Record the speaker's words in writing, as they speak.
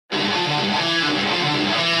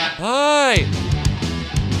right.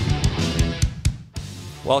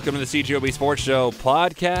 Welcome to the CJOB Sports Show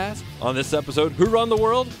podcast. On this episode, who run the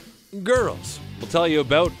world? Girls. We'll tell you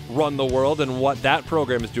about Run the World and what that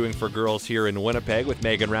program is doing for girls here in Winnipeg with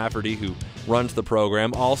Megan Rafferty, who runs the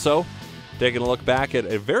program. Also, taking a look back at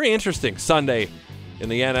a very interesting Sunday in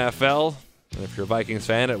the NFL. And if you're a Vikings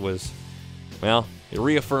fan, it was, well, it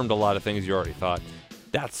reaffirmed a lot of things you already thought.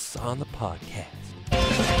 That's on the podcast.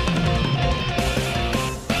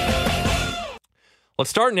 Let's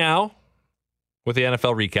start now with the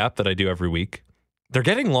NFL recap that I do every week. They're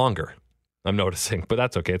getting longer, I'm noticing, but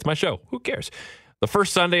that's okay. It's my show. Who cares? The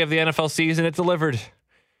first Sunday of the NFL season, it delivered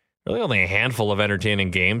really only a handful of entertaining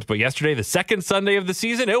games. But yesterday, the second Sunday of the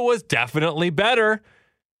season, it was definitely better.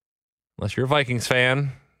 Unless you're a Vikings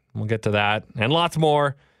fan. We'll get to that and lots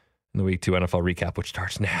more in the Week 2 NFL recap, which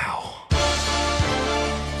starts now.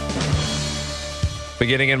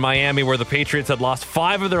 Beginning in Miami, where the Patriots had lost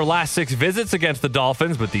 5 of their last 6 visits against the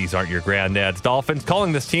Dolphins, but these aren't your granddad's Dolphins.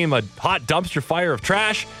 Calling this team a hot dumpster fire of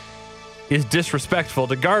trash is disrespectful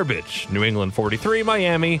to garbage. New England 43,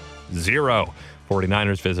 Miami 0.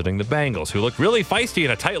 49ers visiting the Bengals, who looked really feisty in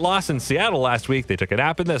a tight loss in Seattle last week. They took a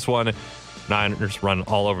nap in this one. Niners run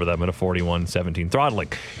all over them in a 41-17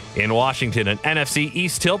 throttling. In Washington, an NFC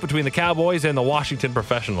East tilt between the Cowboys and the Washington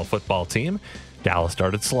professional football team. Dallas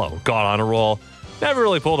started slow, got on a roll. Never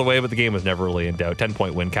really pulled away, but the game was never really in doubt.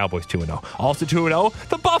 10-point win, Cowboys 2-0. Also 2-0,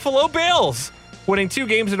 the Buffalo Bills, winning 2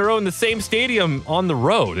 games in a row in the same stadium on the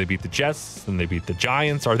road. They beat the Jets, and they beat the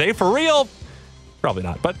Giants. Are they for real? Probably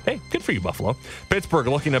not, but hey, good for you, Buffalo. Pittsburgh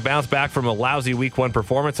looking to bounce back from a lousy Week 1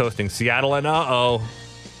 performance, hosting Seattle, and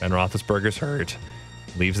Ben Roethlisberger's hurt.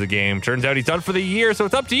 Leaves the game. Turns out he's done for the year, so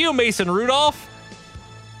it's up to you, Mason Rudolph.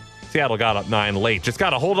 Seattle got up 9 late. Just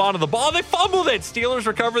got to hold on to the ball. They fumbled it. Steelers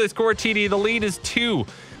recover. They score a TD. The lead is 2.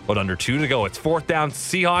 But under 2 to go. It's 4th down.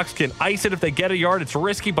 Seahawks can ice it if they get a yard. It's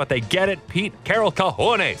risky, but they get it. Pete Carroll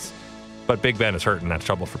Cajones. But Big Ben is hurt, and that's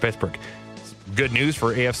trouble for Pittsburgh. Good news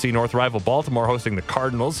for AFC North rival Baltimore hosting the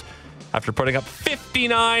Cardinals. After putting up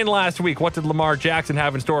 59 last week, what did Lamar Jackson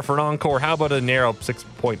have in store for an encore? How about a narrow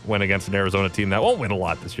 6-point win against an Arizona team that won't win a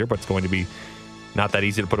lot this year, but it's going to be not that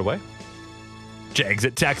easy to put away? Jags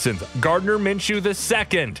at Texans. Gardner Minshew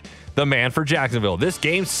II, the man for Jacksonville. This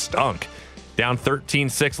game stunk. Down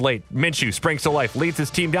 13-6 late. Minshew springs to life, leads his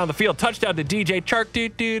team down the field. Touchdown to DJ Chark.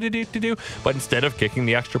 But instead of kicking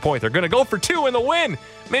the extra point, they're going to go for 2 in the win.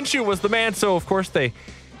 Minshew was the man, so of course they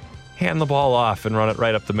hand the ball off and run it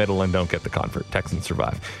right up the middle and don't get the convert. Texans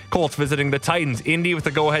survive. Colts visiting the Titans. Indy with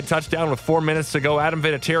the go-ahead touchdown with 4 minutes to go. Adam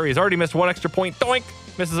Vinatieri has already missed 1 extra point. Doink!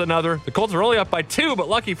 Misses another. The Colts are only up by 2, but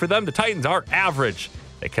lucky for them, the Titans are average.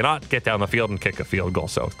 They cannot get down the field and kick a field goal,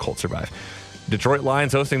 so Colts survive. Detroit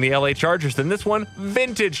Lions hosting the LA Chargers. And this one,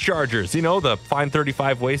 vintage Chargers. You know, the find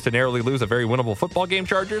 35 ways to narrowly lose a very winnable football game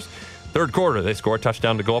Chargers. Third quarter, they score a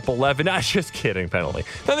touchdown to go up 11. Ah, just kidding, penalty.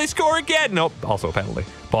 Then they score again. Nope, also a penalty.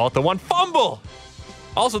 Ball at the 1, fumble.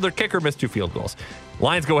 Also, their kicker missed 2 field goals.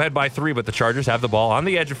 Lions go ahead by 3, but the Chargers have the ball on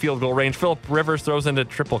the edge of field goal range. Phillip Rivers throws into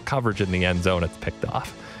triple coverage in the end zone. It's picked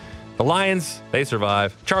off. The Lions, they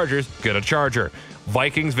survive. Chargers, gonna charger.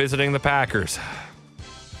 Vikings visiting the Packers.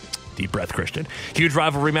 Deep breath, Christian. Huge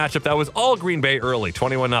rivalry matchup that was all Green Bay early,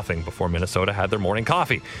 21-0 before Minnesota had their morning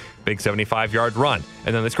coffee. Big 75-yard run,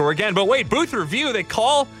 and then they score again. But wait, booth review, they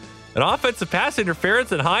call an offensive pass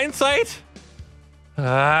interference in hindsight?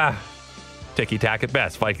 Ticky-tack at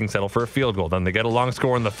best. Vikings settle for a field goal. Then they get a long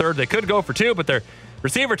score in the third. They could go for 2, but their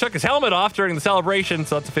receiver took his helmet off during the celebration,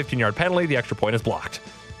 so that's a 15-yard penalty. The extra point is blocked.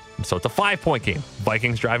 And so it's a 5-point game.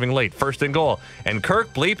 Vikings driving late, 1st and goal. And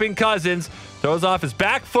Kirk bleeping Cousins throws off his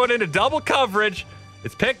back foot into double coverage.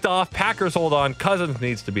 It's picked off. Packers hold on. Cousins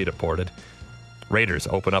needs to be deported. Raiders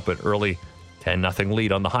open up an early 10-0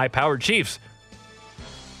 lead on the high-powered Chiefs.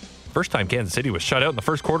 First time Kansas City was shut out in the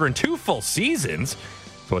first quarter in 2 full seasons.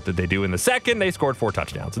 So what did they do in the second? They scored 4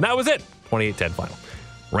 touchdowns. And that was it. 28-10 final.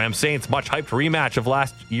 Rams Saints, much hyped rematch of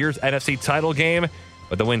last year's NFC title game.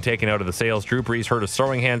 But the win taken out of the sails. Drew Brees hurt his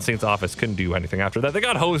throwing hand. Saints office couldn't do anything after that. They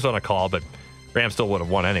got hosed on a call, but Rams still would have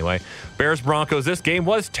won anyway. Bears Broncos, this game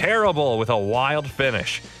was terrible with a wild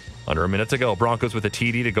finish. Under a minute to go. Broncos with a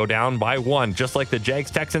TD to go down by 1. Just like the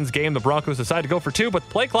Jags-Texans game, the Broncos decide to go for 2, but the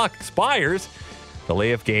play clock expires.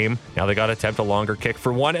 Delay of game. Now they got to attempt a longer kick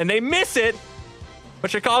for 1, and they miss it.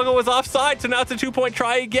 But Chicago was offside, so now it's a 2-point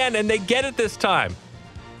try again, and they get it this time.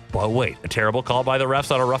 But wait, a terrible call by the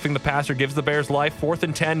refs on a roughing the passer gives the Bears life. 4th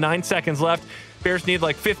and 10, 9 seconds left. Bears need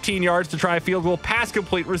like 15 yards to try a field goal. Pass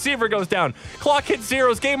complete. Receiver goes down. Clock hits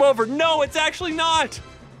zeros. Game over. No, it's actually not.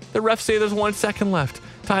 The refs say there's 1 second left.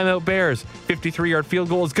 Timeout Bears. 53-yard field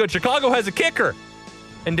goal is good. Chicago has a kicker.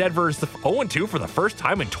 And Denver is 0-2 for the first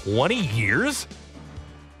time in 20 years?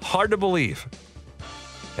 Hard to believe.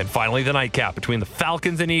 And finally, the nightcap between the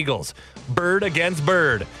Falcons and Eagles. Bird against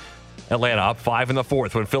Bird. Atlanta up 5 in the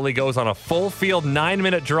fourth when Philly goes on a full field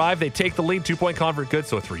 9-minute drive. They take the lead, 2-point convert good,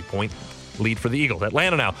 so a 3-point lead for the Eagles.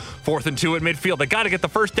 Atlanta now 4th and 2 at midfield. They got to get the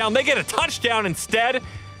first down. They get a touchdown instead,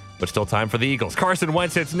 but still time for the Eagles. Carson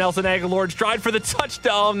Wentz hits Nelson Aguilar stride for the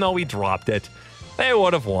touchdown. No, he dropped it. They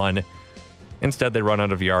would have won. Instead, they run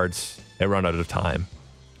out of yards. They run out of time.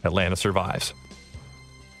 Atlanta survives.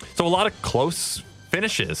 So a lot of close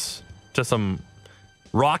finishes to some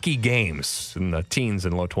rocky games in the teens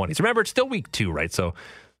and low 20s. Remember, it's still week 2, right? So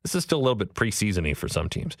this is still a little bit preseason-y for some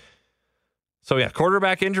teams. So yeah,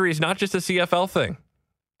 quarterback injury is not just a CFL thing.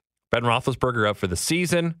 Ben Roethlisberger out for the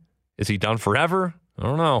season. Is he done forever? I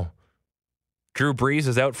don't know. Drew Brees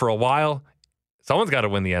is out for a while. Someone's got to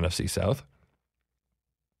win the NFC South.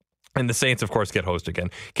 And the Saints, of course, get hosed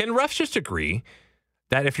again. Can refs just agree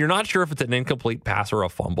that if you're not sure if it's an incomplete pass or a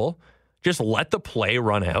fumble, just let the play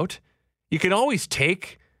run out? You can always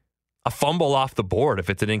take a fumble off the board if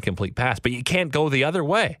it's an incomplete pass, but you can't go the other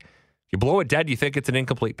way. You blow it dead, you think it's an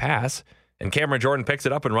incomplete pass, and Cameron Jordan picks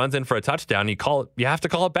it up and runs in for a touchdown. You have to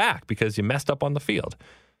call it back because you messed up on the field.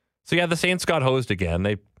 So yeah, the Saints got hosed again.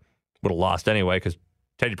 They would have lost anyway because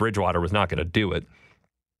Teddy Bridgewater was not going to do it.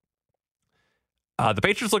 The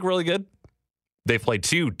Patriots look really good. They've played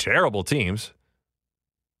 2 terrible teams.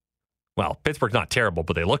 Well, Pittsburgh's not terrible,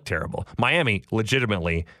 but they look terrible. Miami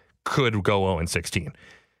legitimately could go 0-16.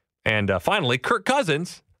 And finally, Kirk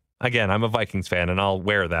Cousins. Again, I'm a Vikings fan, and I'll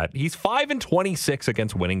wear that. He's 5-26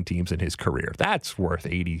 against winning teams in his career. That's worth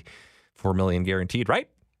 $84 million guaranteed, right?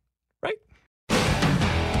 Right?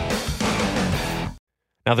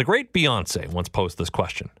 Now, the great Beyonce once posed this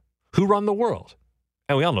question. Who run the world?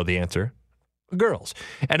 And we all know the answer. Girls.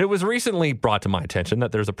 And it was recently brought to my attention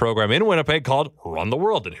that there's a program in Winnipeg called Run the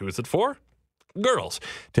World. And who is it for? Girls,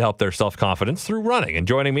 to help their self-confidence through running. And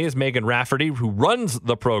joining me is Megan Rafferty, who runs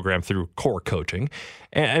the program through Core Coaching.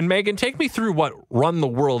 And Megan, take me through what Run the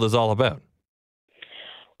World is all about.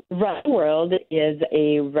 Run the World is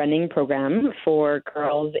a running program for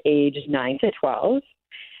girls aged 9 to 12.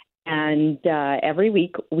 And every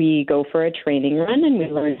week we go for a training run and we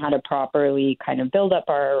learn how to properly kind of build up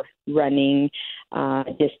our running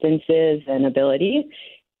distances and ability.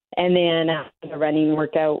 And then after the running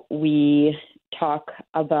workout, we talk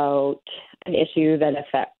about an issue that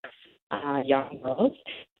affects young girls.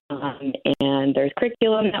 And there's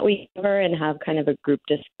curriculum that we cover and have kind of a group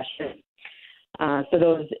discussion. So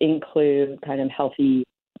those include kind of healthy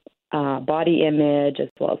body image as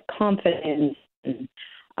well as confidence and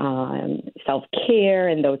self-care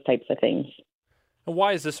and those types of things. And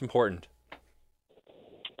why is this important?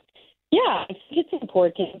 Yeah, I think it's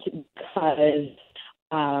important because,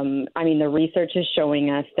 the research is showing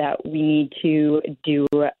us that we need to do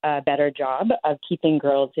a better job of keeping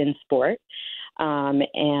girls in sport,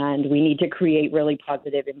 and we need to create really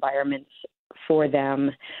positive environments for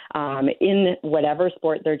them in whatever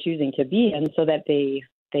sport they're choosing to be in so that they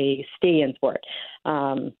stay in sport.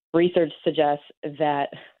 Research suggests that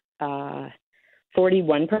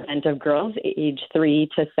 41% of girls age 3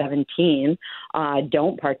 to 17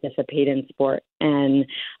 don't participate in sport. And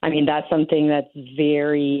that's something that's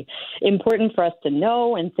very important for us to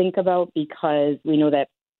know and think about because we know that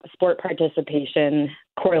sport participation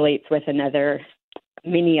correlates with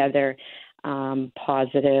many other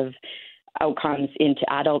positive outcomes into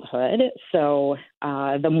adulthood. So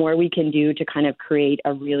the more we can do to kind of create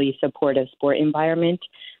a really supportive sport environment,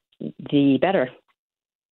 the better.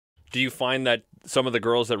 Do you find that some of the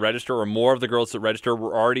girls that register or more of the girls that register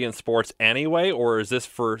were already in sports anyway? Or is this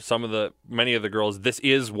for many of the girls, this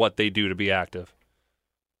is what they do to be active?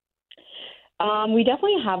 We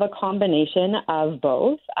definitely have a combination of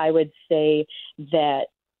both. I would say that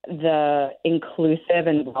the inclusive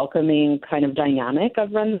and welcoming kind of dynamic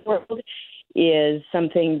of Run the World is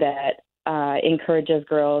something that encourages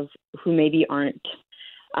girls who maybe aren't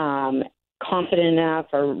confident enough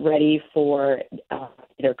or ready for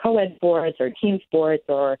either co-ed sports or team sports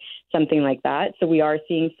or something like that. So we are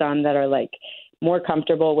seeing some that are more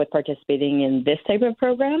comfortable with participating in this type of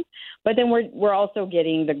program. But then we're also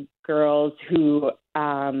getting the girls who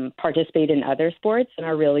participate in other sports and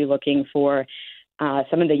are really looking for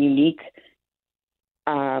some of the unique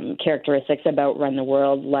characteristics about Run the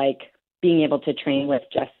World, like being able to train with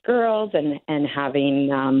just girls and having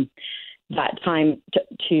that time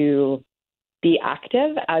to be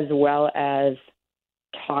active as well as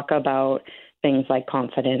talk about things like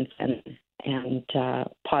confidence and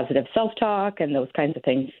positive self-talk and those kinds of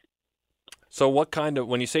things. So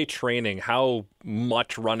when you say training, how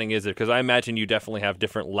much running is it? Because I imagine you definitely have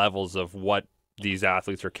different levels of what these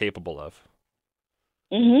athletes are capable of.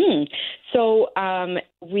 Mm-hmm. So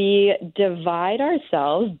we divide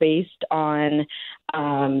ourselves based on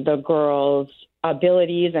the girls'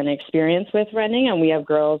 abilities and experience with running, and we have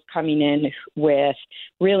girls coming in with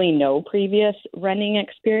really no previous running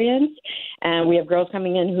experience, and we have girls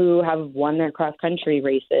coming in who have won their cross-country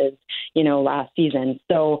races, last season.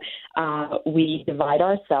 So we divide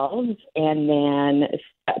ourselves and then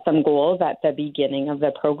set some goals at the beginning of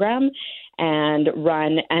the program and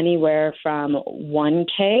run anywhere from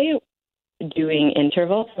 1K, doing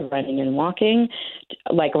intervals of running and walking,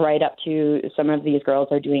 like right up to some of these girls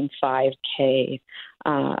are doing 5K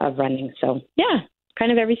of running. So, yeah,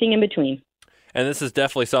 kind of everything in between. And this is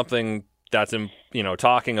definitely something that's,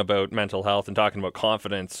 talking about mental health and talking about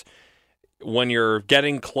confidence when you're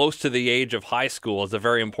getting close to the age of high school is a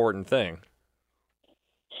very important thing.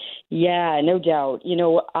 Yeah, no doubt.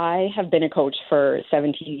 I have been a coach for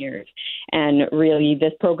 17 years, and really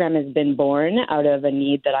this program has been born out of a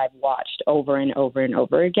need that I've watched over and over and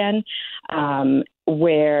over again,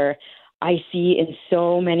 where I see in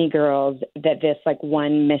so many girls that this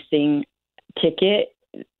one missing ticket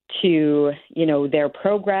to, their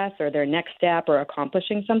progress or their next step or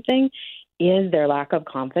accomplishing something is their lack of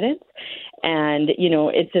confidence. And,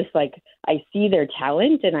 it's just I see their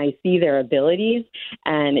talent and I see their abilities.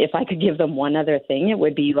 And if I could give them one other thing, it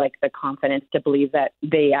would be the confidence to believe that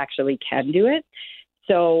they actually can do it.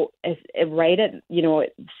 So right at,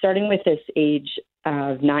 starting with this age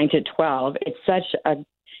of 9 to 12, it's such an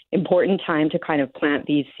important time to kind of plant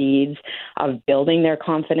these seeds of building their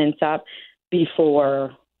confidence up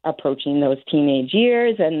before approaching those teenage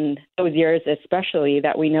years, and those years especially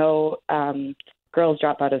that we know girls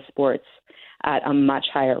drop out of sports at a much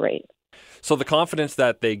higher rate. So the confidence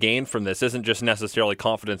that they gain from this isn't just necessarily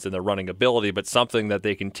confidence in their running ability, but something that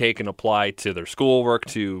they can take and apply to their schoolwork,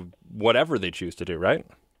 to whatever they choose to do, right?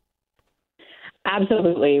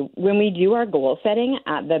 Absolutely. When we do our goal setting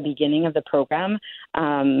at the beginning of the program,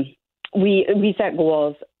 we set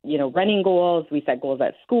goals, running goals, we set goals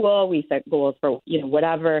at school, we set goals for,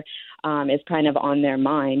 whatever is kind of on their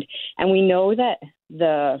mind. And we know that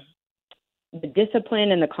the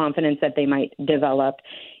discipline and the confidence that they might develop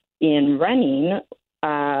in running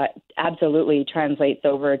absolutely translates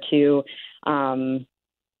over to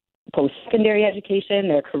post-secondary education,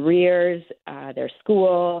 their careers, their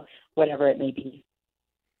school, whatever it may be.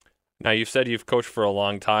 Now, you've said you've coached for a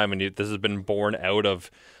long time, and this has been born out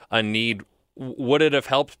of a need. Would it have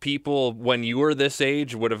helped people when you were this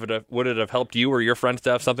age? Would it have helped you or your friends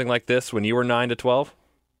to have something like this when you were 9 to 12?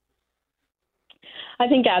 I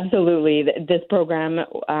think absolutely. This program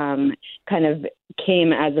kind of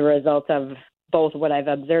came as a result of both what I've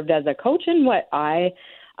observed as a coach and what I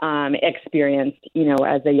experienced,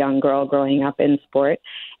 as a young girl growing up in sport.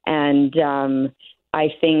 And I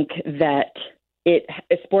think that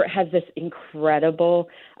sport has this incredible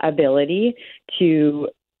ability to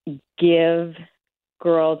give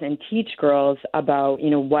girls and teach girls about,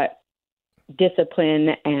 what discipline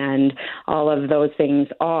and all of those things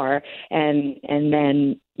are. And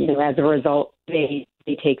then, as a result, they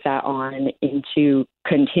take that on into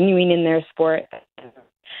continuing in their sport.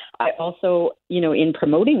 I also, in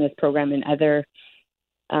promoting this program in other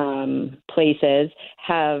places,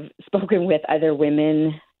 have spoken with other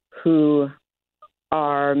women who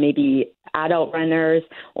are maybe adult runners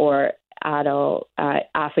or adult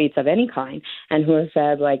athletes of any kind, and who have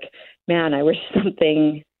said, man, I wish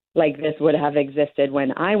something like this would have existed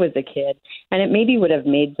when I was a kid. And it maybe would have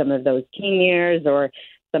made some of those teen years or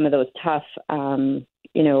some of those tough,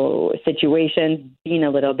 situations being a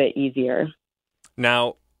little bit easier.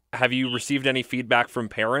 Now, have you received any feedback from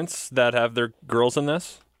parents that have their girls in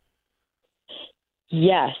this?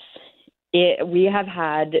 Yes. We have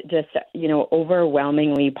had just,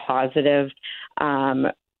 overwhelmingly positive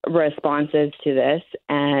responses to this.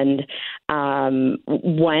 And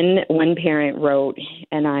one parent wrote,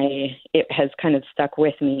 and it has kind of stuck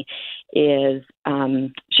with me, is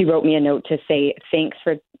she wrote me a note to say, thanks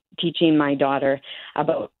for teaching my daughter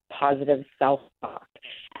about positive self-talk.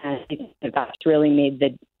 And I think that's really made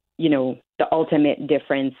the ultimate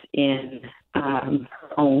difference in her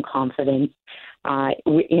own confidence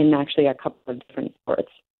in actually a couple of different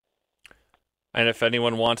sports. And if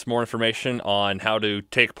anyone wants more information on how to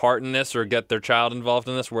take part in this or get their child involved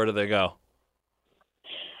in this, where do they go?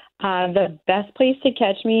 The best place to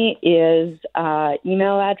catch me is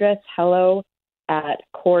email address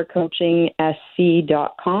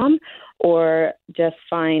hello@corecoachingsc.com, or just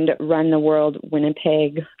find Run the World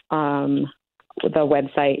Winnipeg the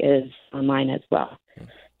website is online as well.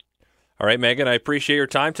 All right, Megan, I appreciate your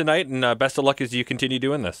time tonight, and best of luck as you continue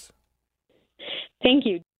doing this. Thank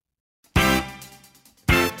you.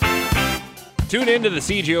 Tune in to the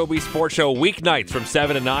CJOB Sports Show weeknights from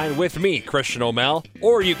 7 to 9 with me, Christian O'Mell,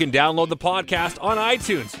 or you can download the podcast on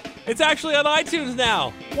iTunes. It's actually on iTunes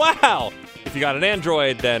now. Wow. If you got an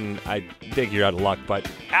Android, then I think you're out of luck, but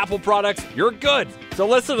Apple products, you're good. So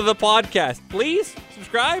listen to the podcast. Please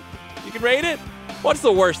subscribe. You can rate it. What's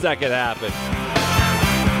the worst that could happen?